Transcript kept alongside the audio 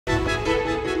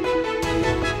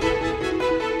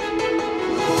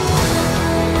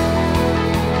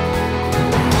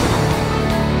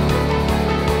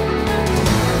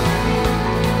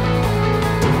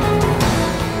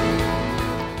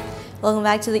Welcome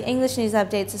back to the English News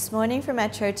Updates this morning from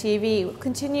Metro TV. We'll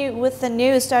continue with the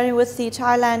news, starting with the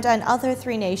Thailand and other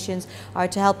three nations are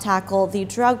to help tackle the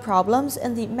drug problems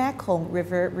in the Mekong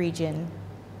River region.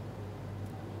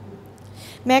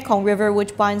 Mekong River,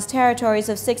 which binds territories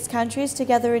of 6 countries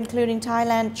together including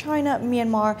Thailand, China,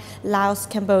 Myanmar, Laos,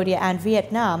 Cambodia and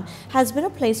Vietnam, has been a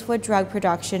place for drug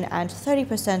production and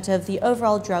 30% of the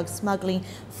overall drug smuggling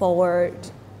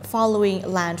following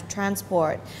land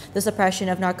transport. The suppression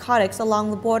of narcotics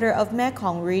along the border of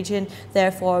Mekong region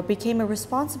therefore became a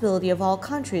responsibility of all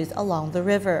countries along the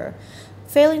river.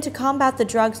 Failing to combat the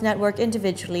drugs network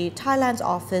individually, Thailand's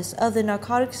Office of the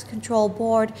Narcotics Control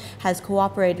Board has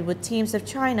cooperated with teams of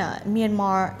China,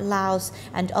 Myanmar, Laos,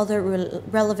 and other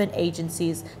relevant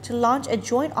agencies to launch a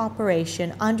joint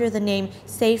operation under the name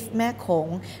Safe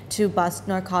Mekong to bust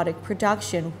narcotic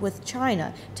production, with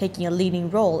China taking a leading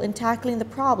role in tackling the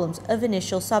problems of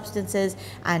initial substances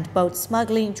and boat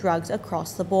smuggling drugs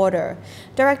across the border.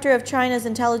 Director of China's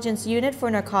Intelligence Unit for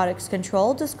Narcotics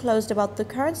Control disclosed about the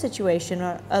current situation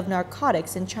of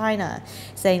narcotics in China,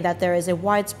 saying that there is a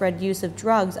widespread use of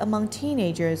drugs among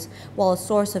teenagers, while a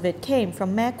source of it came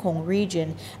from Mekong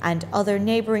region and other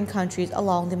neighboring countries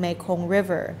along the Mekong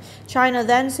River. China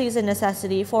then sees a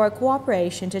necessity for a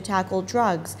cooperation to tackle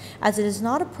drugs, as it is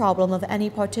not a problem of any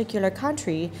particular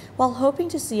country, while hoping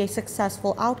to see a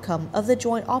successful outcome of the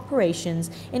joint operations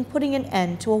in putting an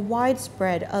end to a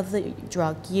widespread of the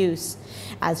drug use.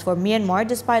 As for Myanmar,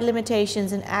 despite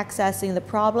limitations in accessing the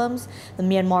problems, the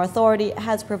Myanmar Authority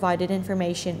has provided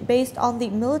information based on the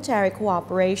military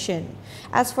cooperation.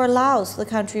 As for Laos, the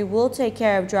country will take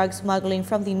care of drug smuggling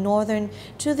from the northern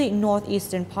to the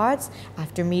northeastern parts.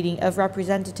 After meeting of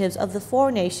representatives of the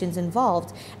 4 nations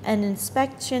involved, an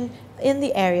inspection in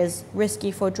the areas risky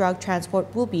for drug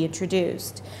transport will be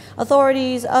introduced.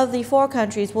 Authorities of the 4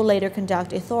 countries will later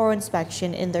conduct a thorough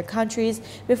inspection in their countries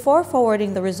before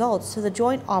forwarding the results to the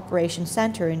Joint Operations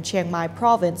Center in Chiang Mai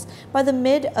Province by the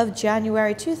mid of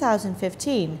January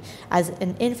 2015 as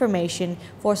an information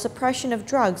for suppression of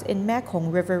drugs in Mekong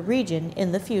River region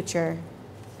in the future.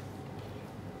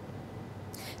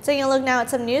 Taking a look now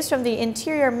at some news from the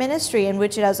Interior Ministry, in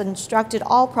which it has instructed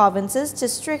all provinces to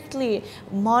strictly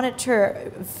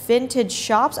monitor vintage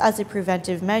shops as a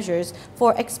preventive measures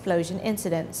for explosion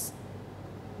incidents.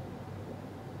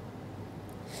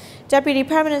 Deputy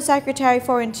Permanent Secretary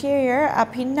for Interior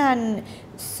Aphinan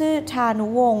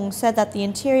Sutanwong said that the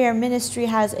Interior Ministry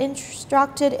has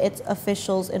instructed its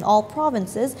officials in all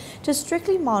provinces to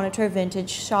strictly monitor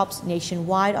vintage shops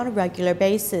nationwide on a regular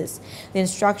basis. The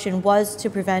instruction was to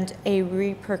prevent a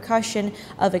repercussion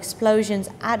of explosions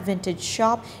at vintage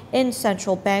shop in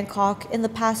central Bangkok in the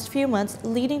past few months,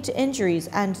 leading to injuries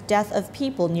and death of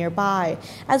people nearby,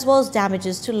 as well as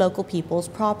damages to local people's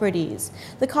properties.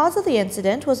 The cause of the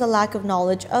incident was a lack of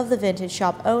knowledge of the vintage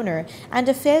shop owner and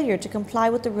a failure to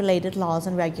comply with the related laws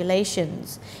and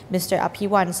regulations. Mr.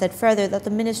 Aphiwan said further that the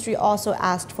ministry also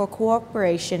asked for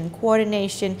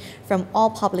coordination from all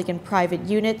public and private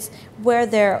units where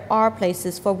there are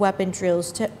places for weapon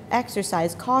drills to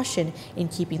exercise caution in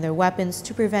keeping their weapons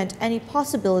to prevent any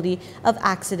possibility of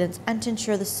accidents and to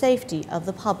ensure the safety of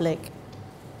the public.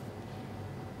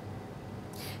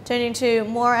 Turning to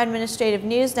more administrative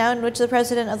news now, in which the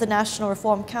President of the National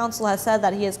Reform Council has said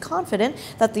that he is confident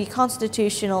that the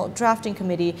Constitutional Drafting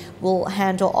Committee will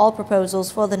handle all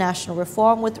proposals for the national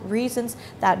reform with reasons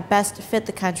that best fit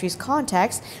the country's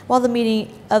context, while the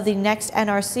meeting of the next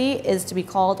NRC is to be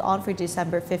called on for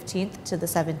December 15th to the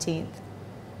 17th.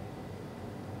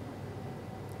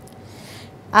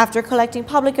 After collecting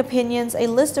public opinions, a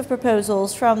list of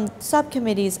proposals from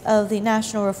subcommittees of the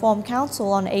National Reform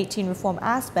Council on 18 reform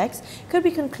aspects could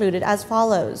be concluded as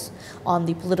follows. On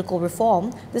the political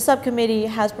reform, the subcommittee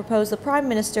has proposed the Prime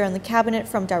Minister and the Cabinet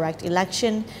from direct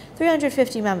election,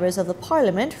 350 members of the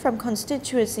Parliament from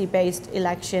constituency-based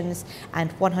elections,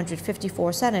 and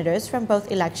 154 senators from both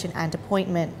election and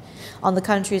appointment. On the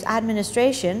country's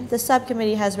administration, the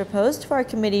subcommittee has proposed for a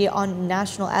Committee on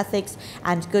National Ethics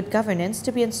and Good Governance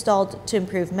to be installed to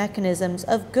improve mechanisms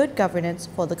of good governance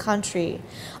for the country.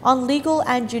 On legal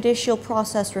and judicial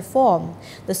process reform,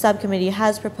 the subcommittee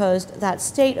has proposed that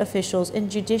state officials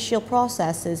in judicial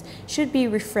processes should be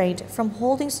refrained from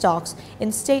holding stocks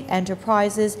in state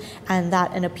enterprises, and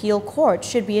that an appeal court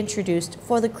should be introduced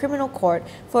for the criminal court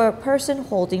for a person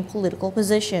holding political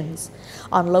positions.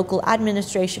 On local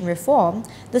administration reform,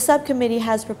 the subcommittee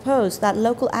has proposed that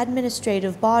local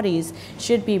administrative bodies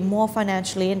should be more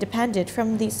financially independent from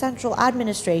from the central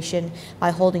administration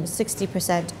by holding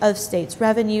 60% of state's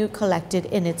revenue collected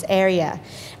in its area.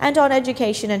 And on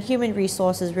education and human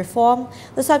resources reform,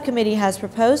 the subcommittee has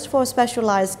proposed for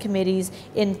specialized committees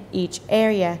in each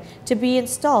area to be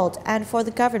installed and for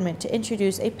the government to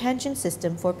introduce a pension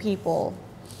system for people.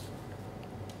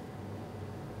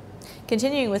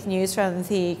 Continuing with news from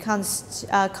the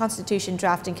Constitution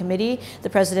Drafting Committee, the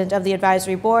president of the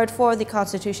Advisory Board for the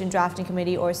Constitution Drafting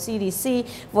Committee, or CDC,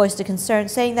 voiced a concern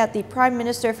saying that the Prime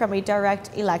Minister from a direct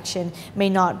election may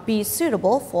not be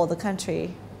suitable for the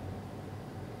country.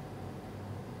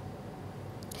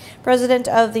 President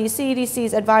of the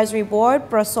CDC's Advisory Board,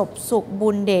 Prasop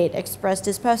Sukbundet, expressed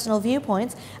his personal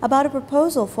viewpoints about a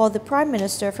proposal for the Prime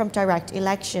Minister from direct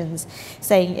elections,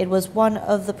 saying it was one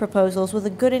of the proposals with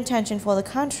a good intention for the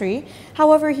country.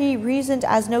 However, he reasoned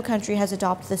as no country has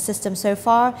adopted the system so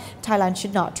far, Thailand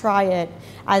should not try it,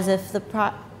 as if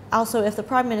if the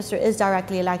Prime Minister is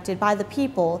directly elected by the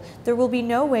people, there will be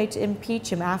no way to impeach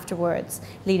him afterwards,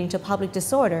 leading to public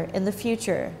disorder in the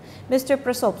future. Mr.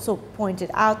 Prasop Suk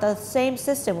pointed out that the same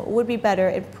system would be better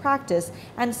in practice,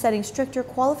 and setting stricter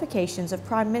qualifications of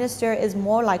Prime Minister is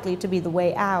more likely to be the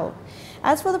way out.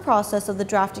 As for the process of the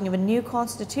drafting of a new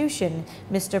constitution,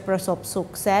 Mr. Prasop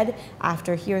Suk said,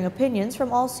 after hearing opinions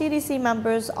from all CDC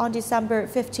members on December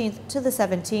 15th to the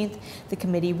 17th, the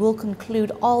committee will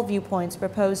conclude all viewpoints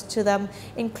proposed to them,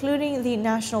 including the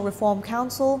National Reform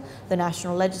Council, the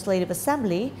National Legislative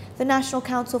Assembly, the National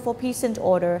Council for Peace and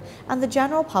Order, and the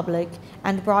general public,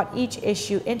 and brought each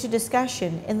issue into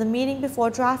discussion in the meeting before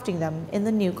drafting them in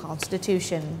the new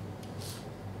constitution.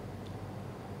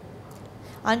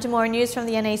 On to more news from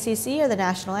the NACC, or the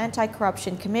National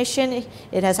Anti-Corruption Commission.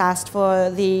 It has asked for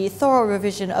the thorough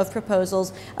revision of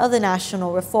proposals of the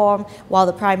national reform, while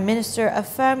the Prime Minister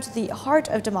affirmed the heart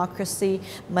of democracy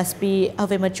must be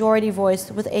of a majority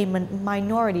voice with a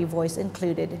minority voice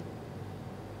included.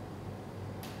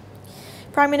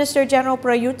 Prime Minister General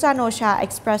Prayut Chan-o-cha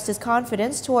expressed his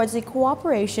confidence towards the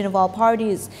cooperation of all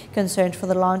parties concerned for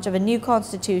the launch of a new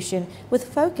constitution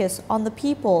with focus on the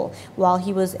people, while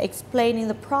he was explaining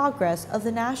the progress of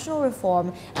the national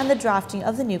reform and the drafting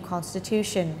of the new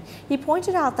constitution. He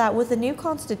pointed out that with the new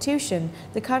constitution,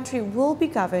 the country will be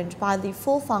governed by the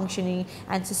full functioning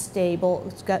and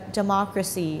stable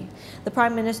democracy. The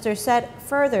Prime Minister said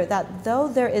further that though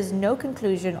there is no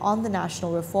conclusion on the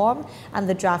national reform and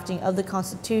the drafting of the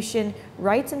Constitution,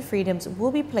 rights and freedoms will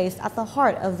be placed at the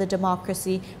heart of the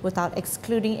democracy without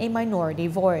excluding a minority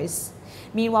voice.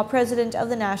 Meanwhile, President of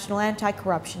the National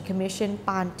Anti-Corruption Commission,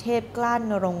 Pantep Klan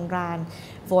Norongran,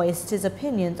 voiced his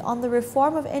opinions on the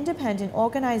reform of independent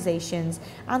organizations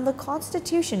and the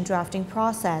constitution drafting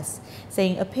process,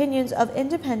 saying opinions of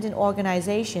independent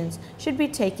organizations should be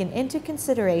taken into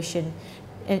consideration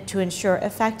to ensure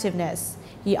effectiveness.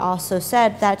 He also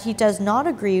said that he does not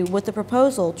agree with the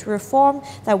proposal to reform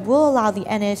that will allow the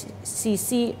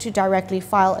NACC to directly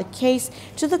file a case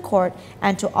to the court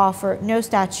and to offer no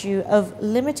statute of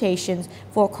limitations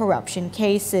for corruption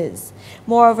cases.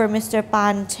 Moreover, Mr.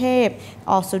 Pantep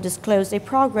also disclosed a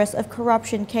progress of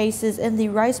corruption cases in the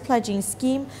rice pledging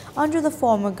scheme under the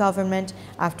former government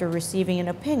after receiving an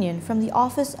opinion from the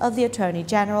Office of the Attorney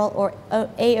General, or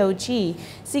AOG,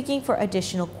 seeking for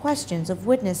additional questions of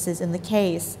witnesses in the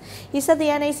case. He said the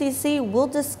NACC will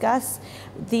discuss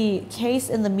the case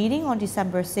in the meeting on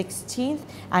December 16th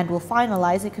and will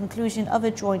finalize a conclusion of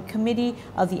a joint committee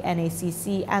of the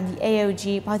NACC and the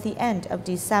AOG by the end of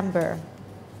December.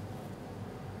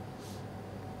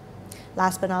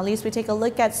 Last but not least, we take a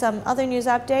look at some other news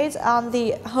updates on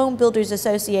the Home Builders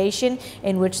Association,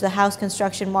 in which the house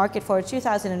construction market for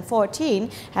 2014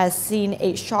 has seen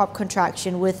a sharp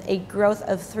contraction with a growth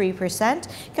of 3%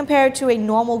 compared to a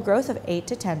normal growth of 8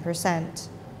 to 10%.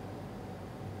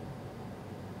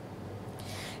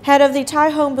 Head of the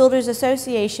Thai Home Builders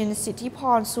Association,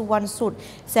 Sithiporn Suwansut,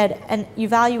 said an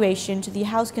evaluation to the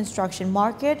house construction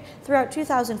market throughout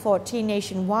 2014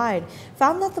 nationwide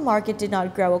found that the market did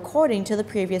not grow according to the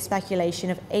previous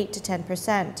speculation of 8 to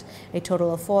 10%, a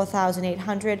total of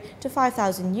 4,800 to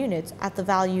 5,000 units at the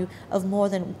value of more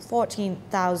than 14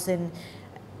 billion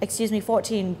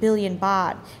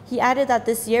baht. He added that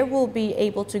this year will be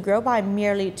able to grow by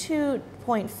merely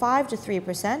 2.5 to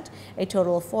 3%, a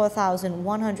total of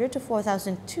 4,100 to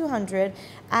 4,200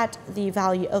 at the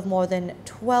value of more than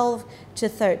 12 to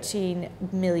 13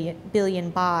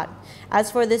 billion baht.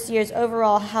 As for this year's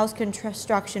overall house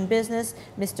construction business,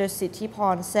 Mr.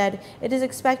 Sithiporn said it is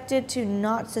expected to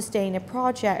not sustain a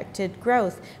projected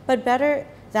growth, but better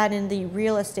than in the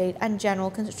real estate and general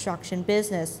construction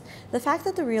business. The fact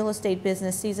that the real estate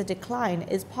business sees a decline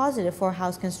is positive for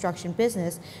house construction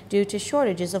business due to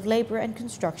shortages of labor and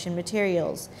construction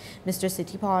materials. Mr.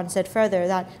 Sithipan said further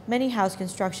that many house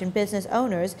construction business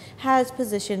owners has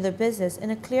positioned their business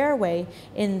in a clear way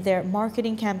in their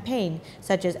marketing campaign,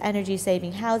 such as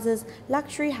energy-saving houses,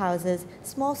 luxury houses,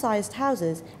 small-sized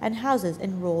houses, and houses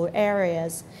in rural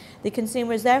areas. The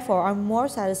consumers, therefore, are more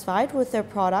satisfied with their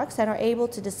products and are able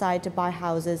to decide to buy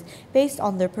houses based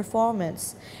on their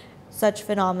performance. Such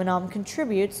phenomenon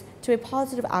contributes to a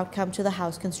positive outcome to the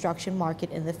house construction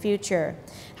market in the future.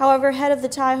 However, head of the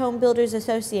Thai Home Builders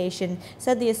Association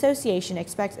said the association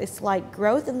expects a slight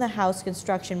growth in the house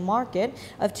construction market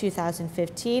of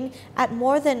 2015 at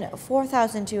more than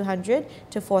 4,200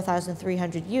 to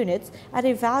 4,300 units at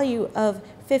a value of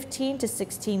 15 to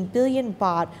 16 billion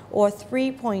baht or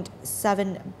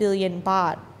 3.7 billion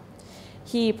baht.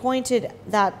 He pointed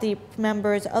that the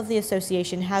members of the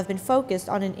association have been focused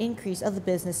on an increase of the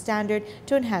business standard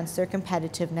to enhance their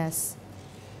competitiveness.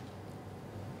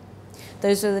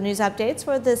 Those are the news updates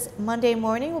for this Monday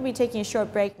morning. We'll be taking a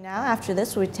short break now. After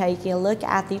this, we'll be taking a look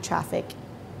at the traffic.